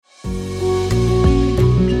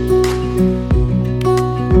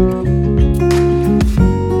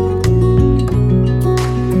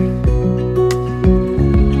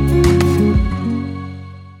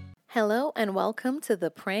to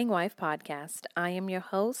the Praying Wife podcast. I am your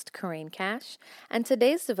host, Corinne Cash, and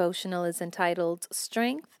today's devotional is entitled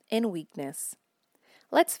Strength in Weakness.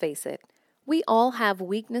 Let's face it, we all have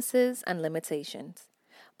weaknesses and limitations,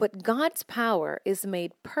 but God's power is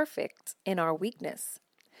made perfect in our weakness.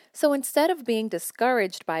 So instead of being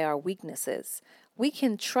discouraged by our weaknesses, we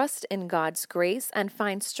can trust in God's grace and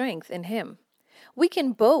find strength in Him. We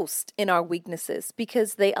can boast in our weaknesses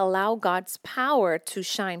because they allow God's power to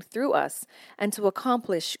shine through us and to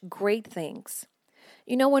accomplish great things.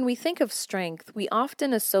 You know, when we think of strength, we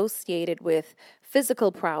often associate it with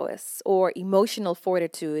physical prowess or emotional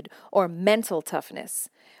fortitude or mental toughness.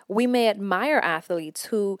 We may admire athletes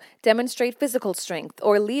who demonstrate physical strength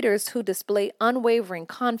or leaders who display unwavering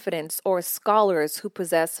confidence or scholars who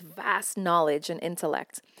possess vast knowledge and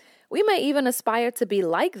intellect. We may even aspire to be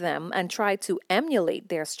like them and try to emulate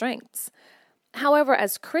their strengths. However,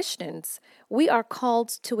 as Christians, we are called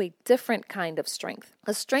to a different kind of strength,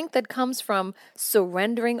 a strength that comes from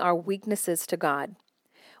surrendering our weaknesses to God.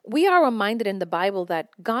 We are reminded in the Bible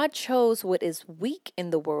that God chose what is weak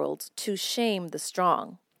in the world to shame the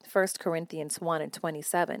strong. 1 Corinthians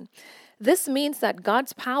 1:27. This means that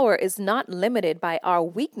God's power is not limited by our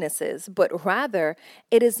weaknesses, but rather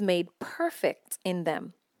it is made perfect in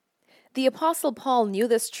them. The Apostle Paul knew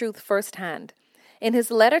this truth firsthand. In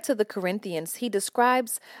his letter to the Corinthians, he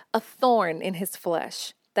describes a thorn in his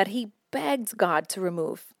flesh that he begged God to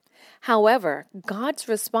remove. However, God's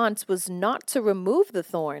response was not to remove the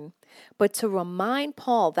thorn, but to remind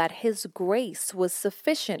Paul that his grace was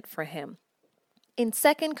sufficient for him. In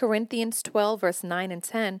 2 Corinthians 12, verse 9 and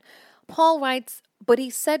 10, Paul writes, "But he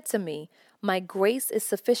said to me, 'My grace is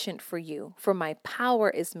sufficient for you, for my power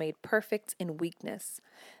is made perfect in weakness.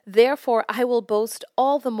 Therefore, I will boast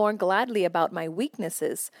all the more gladly about my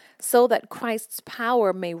weaknesses, so that Christ's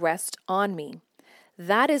power may rest on me.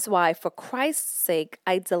 That is why, for Christ's sake,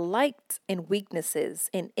 I delight in weaknesses,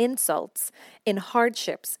 in insults, in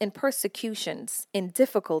hardships, in persecutions, in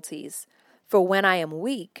difficulties. For when I am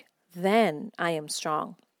weak, then I am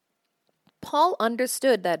strong.'" Paul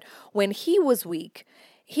understood that when he was weak,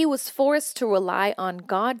 he was forced to rely on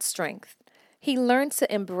God's strength. He learned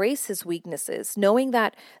to embrace his weaknesses, knowing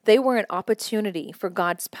that they were an opportunity for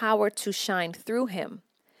God's power to shine through him.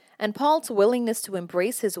 And Paul's willingness to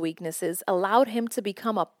embrace his weaknesses allowed him to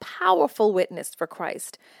become a powerful witness for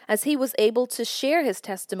Christ, as he was able to share his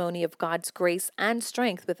testimony of God's grace and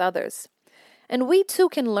strength with others. And we too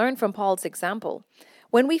can learn from Paul's example.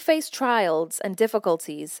 When we face trials and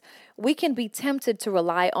difficulties, we can be tempted to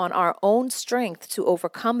rely on our own strength to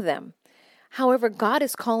overcome them. However, God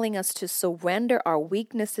is calling us to surrender our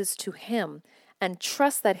weaknesses to Him and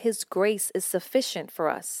trust that His grace is sufficient for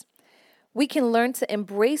us. We can learn to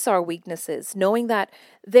embrace our weaknesses, knowing that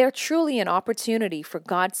they're truly an opportunity for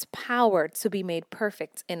God's power to be made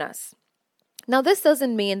perfect in us. Now, this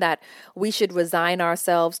doesn't mean that we should resign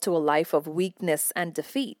ourselves to a life of weakness and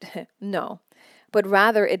defeat. No. But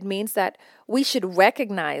rather it means that we should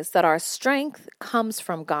recognize that our strength comes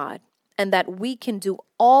from God and that we can do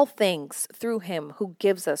all things through Him who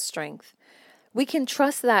gives us strength. We can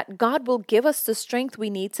trust that God will give us the strength we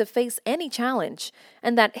need to face any challenge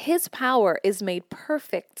and that His power is made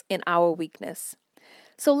perfect in our weakness.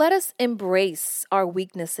 So let us embrace our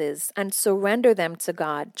weaknesses and surrender them to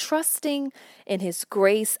God, trusting in His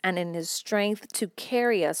grace and in His strength to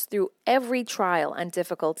carry us through every trial and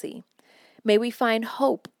difficulty. May we find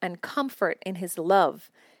hope and comfort in His love,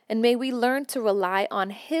 and may we learn to rely on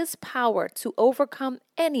His power to overcome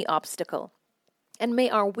any obstacle. And may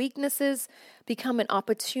our weaknesses become an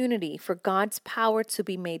opportunity for God's power to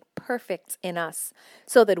be made perfect in us,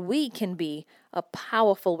 so that we can be a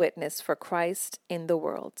powerful witness for Christ in the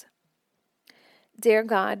world. Dear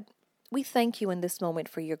God, we thank you in this moment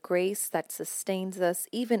for your grace that sustains us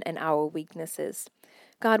even in our weaknesses.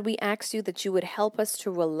 God, we ask you that you would help us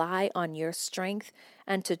to rely on your strength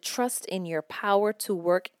and to trust in your power to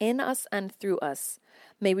work in us and through us.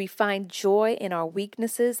 May we find joy in our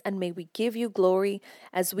weaknesses and may we give you glory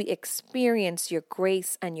as we experience your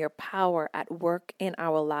grace and your power at work in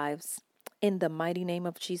our lives. In the mighty name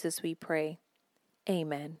of Jesus we pray.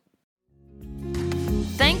 Amen.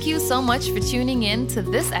 Thank you so much for tuning in to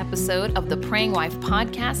this episode of the Praying Wife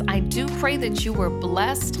podcast. I do pray that you were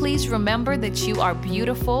blessed. Please remember that you are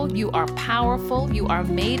beautiful, you are powerful, you are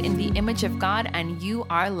made in the image of God, and you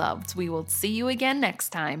are loved. We will see you again next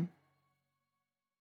time.